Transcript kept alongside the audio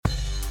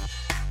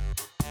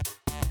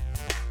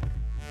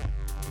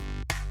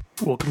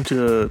Welcome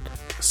to a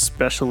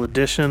special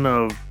edition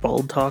of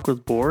Bald Talk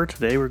with Boar.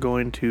 Today we're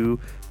going to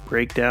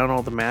break down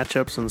all the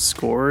matchups and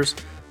scores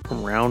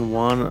from round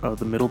one of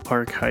the Middle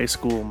Park High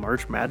School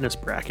March Madness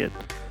bracket.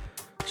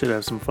 Should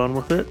have some fun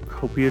with it.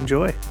 Hope you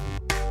enjoy.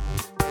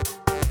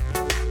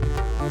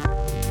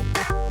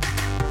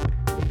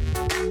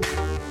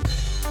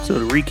 So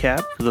to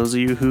recap, for those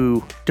of you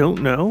who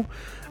don't know,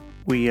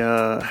 we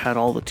had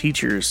all the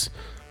teachers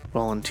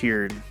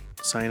volunteered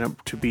sign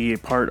up to be a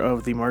part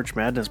of the March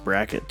Madness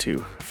bracket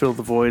to fill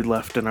the void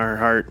left in our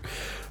heart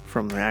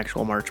from the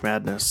actual March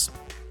Madness.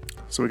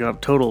 So we got a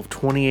total of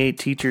 28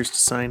 teachers to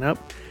sign up,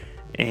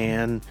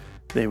 and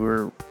they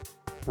were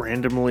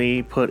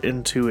randomly put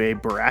into a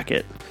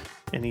bracket.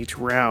 In each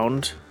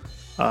round,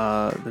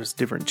 there's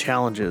different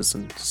challenges,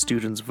 and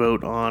students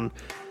vote on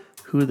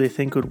who they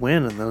think would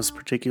win in those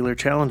particular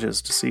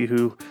challenges to see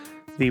who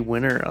the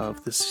winner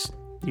of this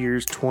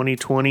year's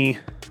 2020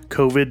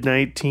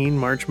 COVID-19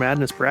 March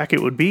Madness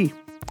bracket would be.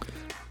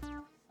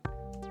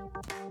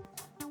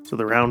 So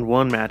the round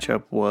one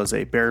matchup was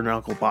a bare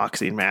knuckle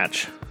boxing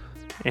match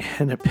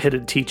and a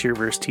pitted teacher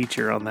versus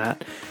teacher on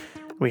that.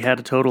 We had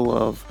a total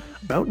of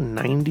about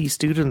 90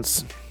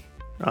 students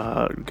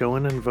go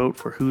in and vote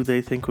for who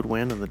they think would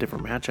win in the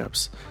different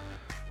matchups,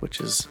 which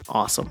is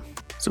awesome.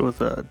 So with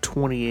a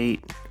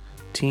 28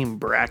 team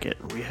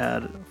bracket, we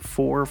had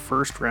 4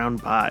 first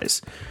round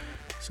byes.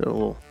 So a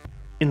little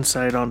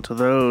insight onto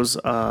those.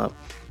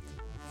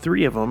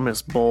 3 of them,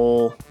 Miss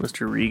Bowl,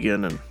 Mr.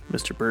 Regan, and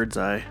Mr.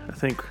 Birdseye. I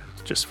think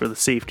just for the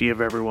safety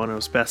of everyone, it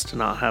was best to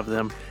not have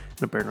them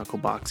in a bare knuckle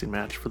boxing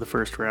match for the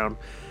first round.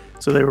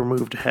 So they were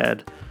moved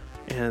ahead.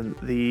 And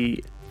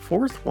the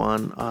 4th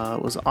one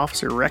was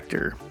Officer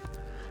Rector.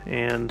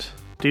 And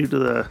due to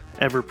the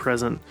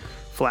ever-present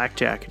flak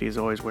jacket he's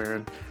always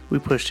wearing, we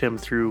pushed him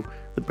through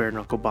the bare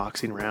knuckle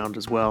boxing round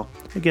as well.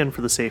 Again,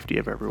 for the safety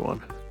of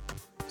everyone.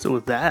 So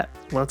with that,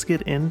 let's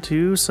get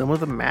into some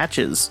of the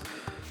matches.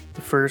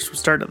 We'll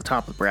start at the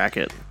top of the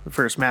bracket. The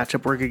first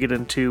matchup we're going to get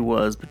into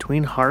was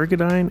between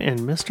Hargadine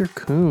and Mr.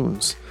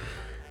 Coons.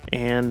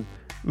 And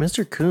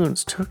Mr.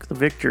 Coons took the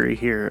victory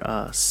here,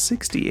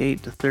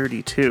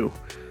 68-32,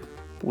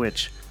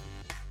 which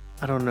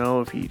I don't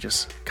know if he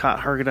just caught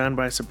Hargadine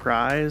by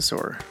surprise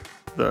or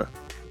the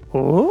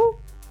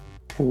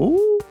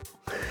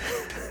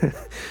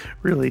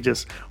really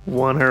just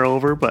won her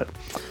over, but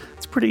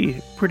it's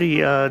pretty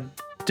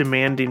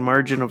demanding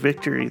margin of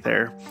victory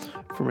there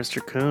for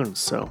Mr. Coons.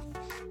 So,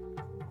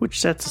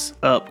 which sets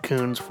up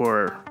Coons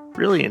for a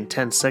really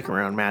intense second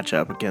round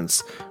matchup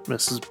against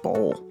Mrs.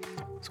 Bowl.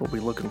 So we'll be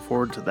looking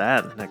forward to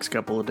that in the next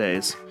couple of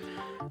days.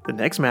 The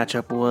next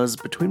matchup was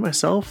between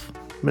myself,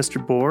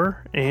 Mr.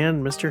 Boar,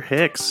 and Mr.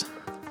 Hicks.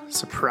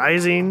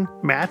 Surprising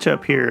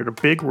matchup here at a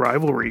big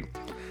rivalry.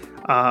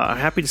 I'm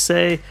happy to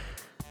say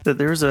that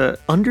there's an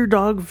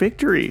underdog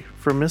victory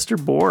for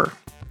Mr. Boar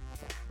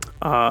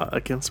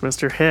against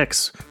Mr.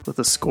 Hicks with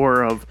a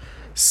score of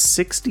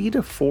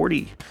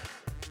 60-40.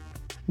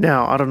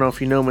 Now, I don't know if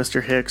you know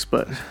Mr. Hicks,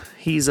 but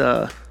he's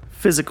a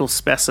physical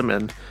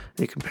specimen.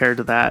 And compared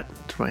to that,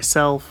 to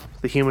myself,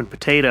 the human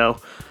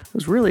potato, it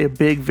was really a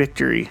big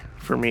victory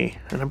for me,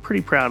 and I'm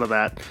pretty proud of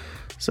that.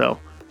 So,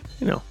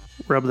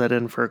 rub that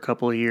in for a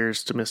couple of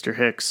years to Mr.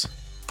 Hicks.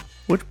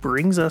 Which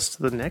brings us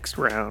to the next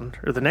round,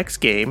 or the next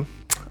game,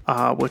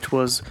 which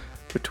was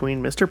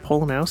between Mr.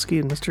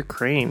 Polanowski and Mr.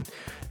 Crane.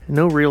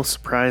 No real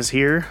surprise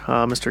here.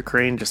 Mr.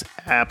 Crane just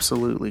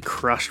absolutely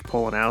crushed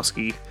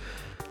Polanowski.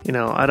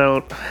 I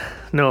don't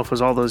know if it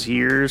was all those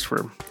years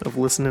of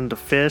listening to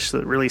Fish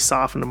that really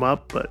softened him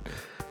up, but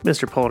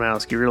Mr.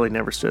 Polanowski really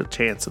never stood a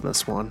chance in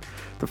this one.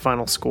 The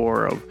final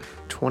score of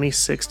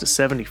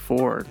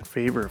 26-74 in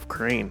favor of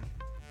Crane.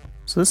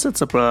 So this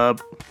sets up a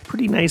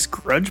pretty nice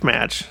grudge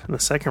match in the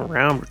second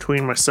round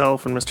between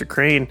myself and Mr.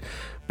 Crane.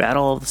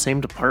 Battle of the same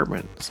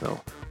department,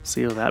 so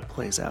see how that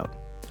plays out.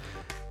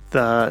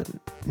 The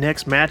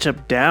next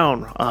matchup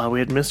down, we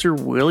had Mr.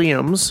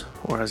 Williams,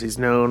 or as he's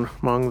known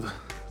among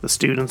the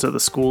students of the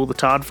school, the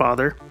Todd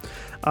Father,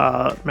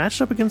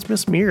 matched up against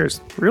Miss Mears.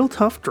 Real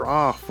tough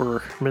draw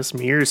for Miss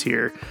Mears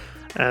here,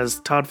 as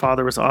Todd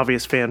Father was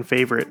obvious fan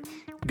favorite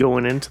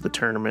going into the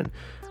tournament.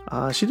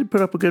 She did put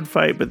up a good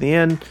fight, but in the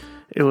end,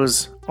 it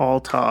was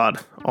all Todd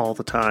all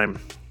the time,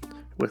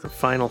 with a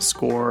final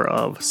score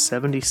of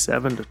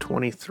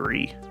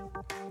 77-23.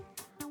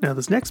 Now,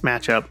 this next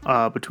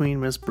matchup between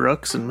Miss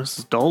Brooks and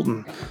Mrs.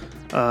 Dalton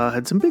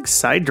had some big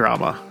side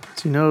drama.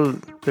 As you know,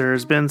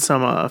 there's been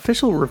some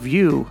official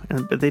review,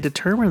 and they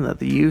determined that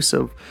the use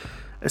of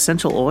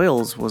essential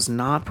oils was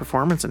not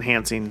performance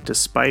enhancing,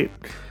 despite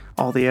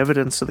all the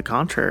evidence to the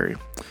contrary.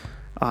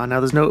 Now,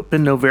 there's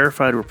been no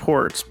verified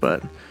reports,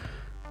 but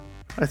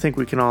I think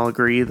we can all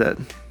agree that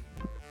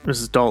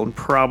Mrs. Dalton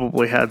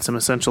probably had some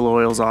essential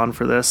oils on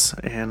for this,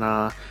 and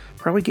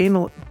probably gained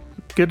a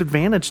good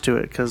advantage to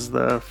it, because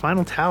the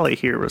final tally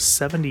here was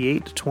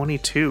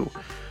 78-22.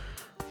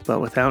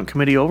 But without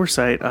committee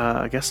oversight,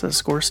 I guess that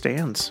score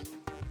stands.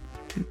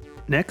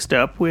 Next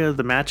up, we have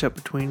the matchup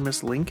between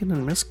Miss Lincoln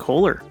and Miss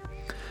Kohler.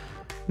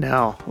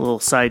 Now, a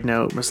little side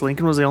note, Miss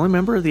Lincoln was the only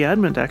member of the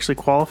admin to actually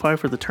qualify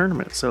for the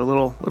tournament, so a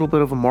little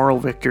bit of a moral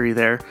victory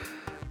there.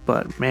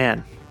 But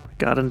man,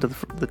 got into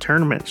the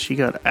tournament. She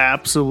got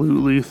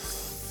absolutely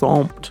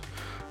thumped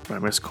by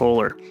Miss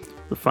Kohler.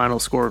 The final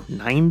score of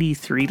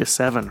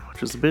 93-7,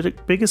 which is the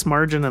biggest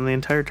margin in the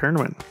entire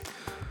tournament.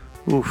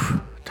 Oof,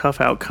 tough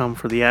outcome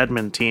for the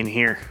admin team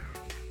here.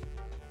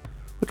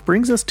 Which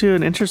brings us to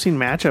an interesting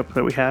matchup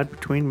that we had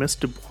between Miss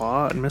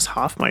Dubois and Miss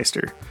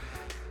Hoffmeister.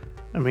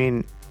 I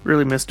mean,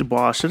 really, Miss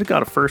Dubois should have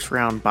got a first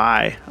round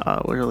bye.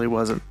 It really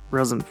wasn't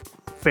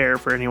fair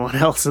for anyone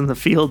else in the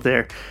field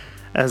there.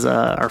 As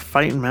our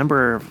fighting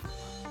member of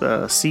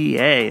the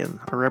CEA and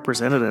a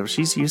representative,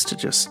 she's used to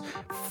just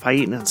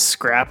fighting and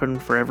scrapping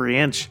for every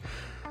inch.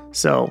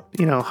 So,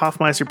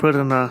 Hoffmeister put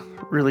in a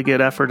really good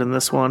effort in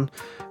this one,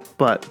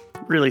 but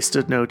really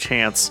stood no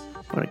chance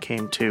when it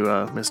came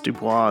to Miss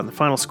Dubois, and the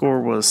final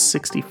score was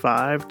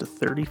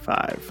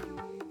 65-35.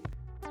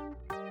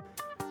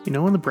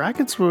 When the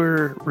brackets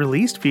were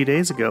released a few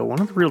days ago, one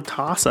of the real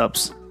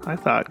toss-ups, I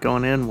thought,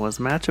 going in was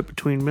a matchup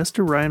between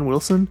Mr. Ryan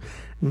Wilson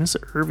and Miss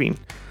Irving.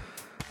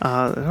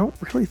 I don't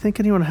really think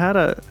anyone had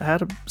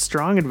a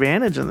strong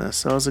advantage in this,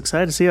 so I was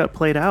excited to see how it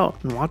played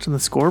out. And watching the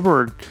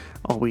scoreboard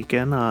all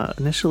weekend,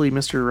 initially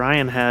Mr.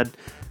 Ryan had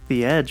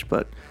the edge,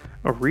 but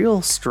a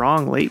real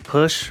strong late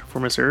push for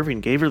Miss Irving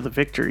gave her the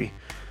victory.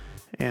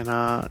 And,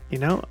 I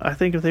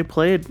think if they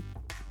played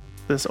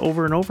this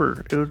over and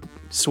over, it would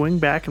swing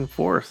back and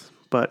forth.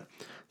 But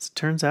as it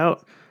turns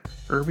out,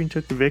 Irving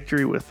took the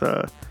victory with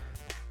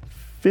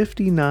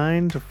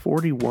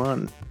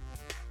 59-41.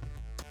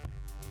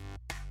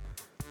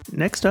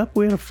 Next up,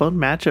 we had a fun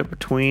matchup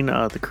between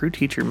the crew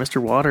teacher,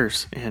 Mr.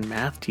 Waters, and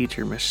math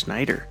teacher, Miss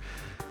Schneider.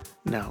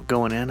 Now,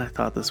 going in, I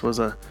thought this was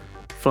a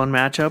fun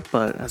matchup,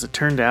 but as it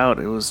turned out,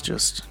 it was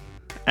just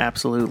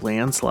absolute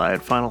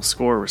landslide. Final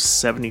score was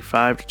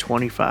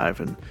 75-25,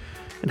 and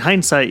in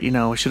hindsight,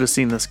 we should have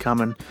seen this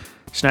coming.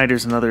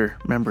 Schneider's another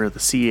member of the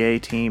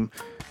CEA team,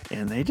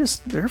 and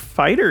they're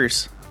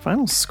fighters.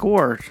 Final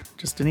score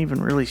just didn't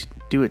even really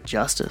do it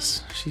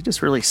justice. She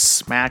just really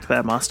smacked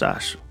that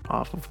mustache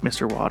off of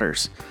Mr.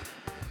 Waters.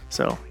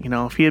 So,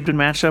 if he had been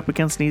matched up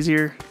against an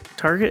easier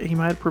target, he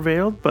might have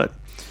prevailed, but,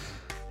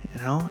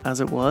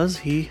 as it was,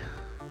 he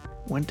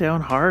went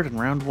down hard in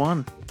round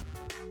one.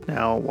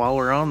 Now, while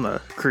we're on the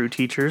crew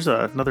teachers,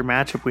 another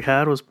matchup we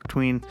had was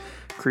between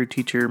crew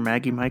teacher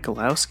Maggie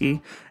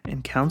Michalowski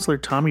and counselor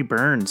Tommy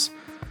Burns.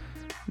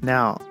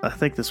 Now, I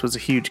think this was a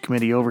huge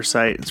committee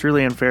oversight. It's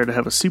really unfair to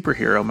have a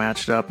superhero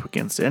matched up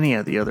against any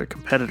of the other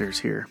competitors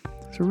here.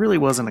 So it really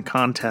wasn't a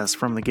contest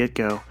from the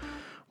get-go.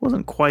 It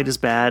wasn't quite as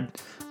bad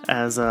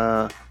as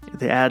the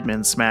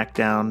admin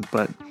smackdown,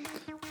 but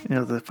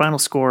the final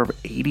score of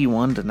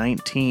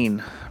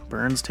 81-19,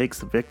 Burns takes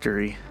the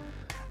victory.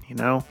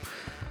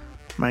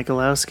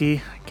 Michalowski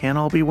can't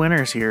all be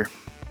winners here.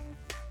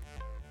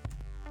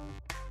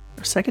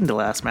 Our second to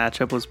last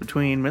matchup was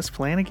between Miss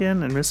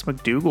Flanagan and Miss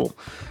McDougal.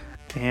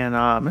 And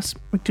Miss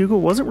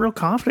McDougal wasn't real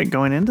confident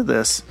going into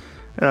this.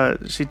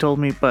 She told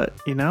me, but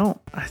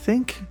I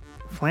think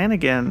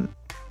Flanagan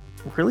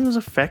really was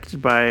affected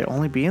by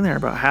only being there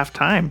about half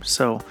time.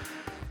 So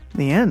in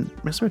the end,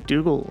 Miss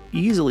McDougal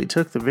easily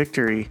took the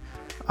victory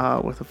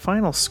with a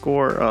final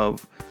score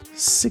of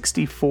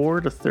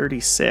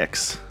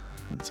 64-36.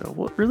 And so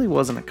what really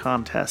wasn't a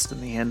contest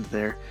in the end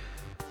there.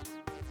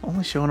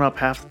 Only showing up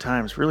half the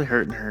time is really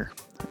hurting her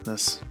in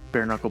this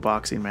bare knuckle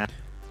boxing match.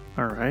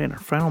 Alright, and our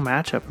final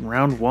matchup in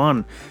round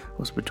one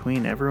was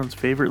between everyone's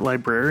favorite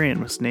librarian,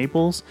 Miss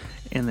Naples,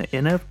 and the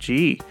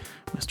NFG,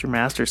 Mr.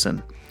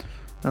 Masterson.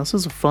 Now, this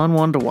was a fun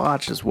one to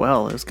watch as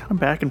well. It was kind of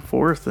back and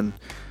forth, and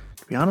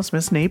to be honest,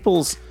 Miss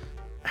Naples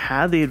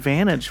had the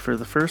advantage for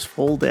the first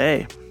full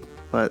day.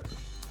 But in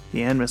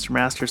the end, Mr.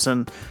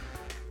 Masterson,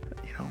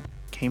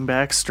 came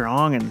back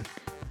strong and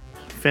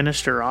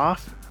finished her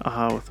off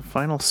with a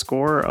final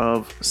score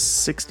of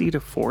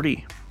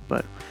 60-40.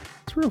 But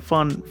it's a real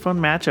fun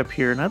matchup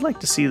here, and I'd like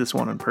to see this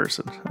one in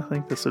person. I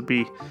think this would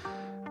be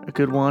a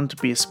good one to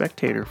be a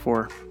spectator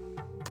for.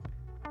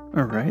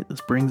 Alright,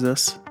 this brings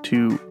us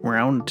to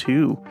round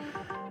two.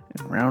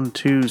 And round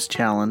two's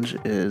challenge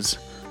is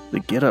the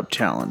Get Up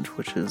Challenge,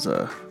 which is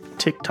a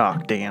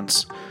TikTok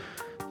dance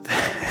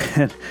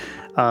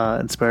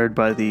inspired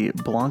by the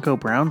Blanco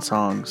Brown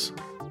song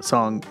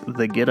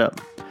The Get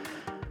Up.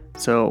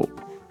 So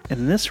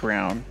in this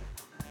round,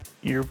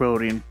 you're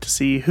voting to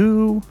see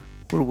who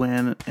would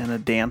win in a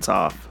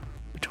dance-off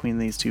between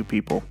these two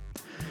people.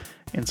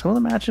 And some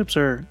of the matchups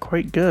are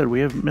quite good.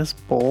 We have Miss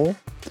Bowl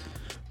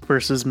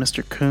versus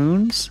Mr.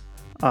 Coons.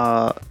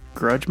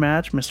 Grudge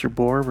match, Mr.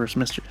 Bohr versus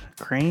Mr.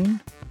 Crane.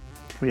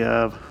 We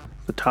have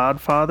the Todd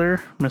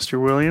Father,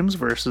 Mr. Williams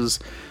versus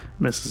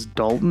Mrs.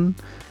 Dalton.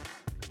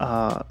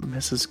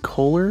 Mrs.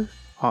 Kohler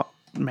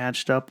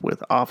matched up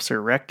with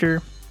Officer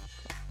Rector.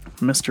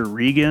 Mr.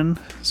 Regan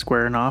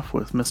squaring off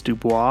with Miss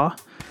Dubois.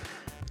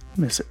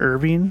 Miss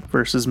Irving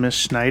versus Miss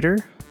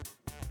Schneider.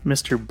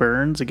 Mr.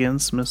 Burns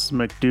against Mrs.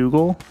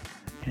 McDougal.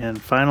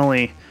 And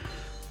finally,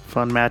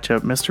 fun matchup,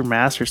 Mr.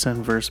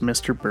 Masterson versus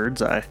Mr.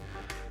 Birdseye.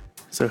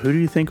 So who do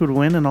you think would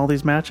win in all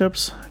these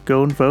matchups?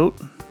 Go and vote.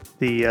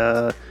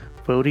 The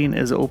voting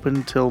is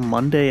open till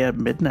Monday at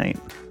midnight.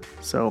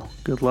 So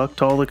good luck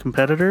to all the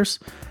competitors.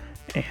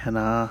 And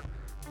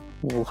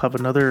we'll have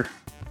another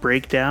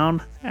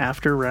breakdown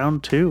after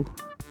round 2.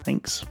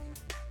 Thanks.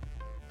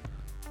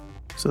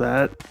 So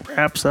that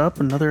wraps up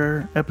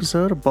another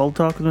episode of Bald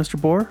Talk with Mr.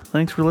 Boar.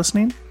 Thanks for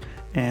listening,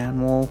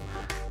 and we'll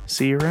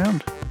see you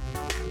around.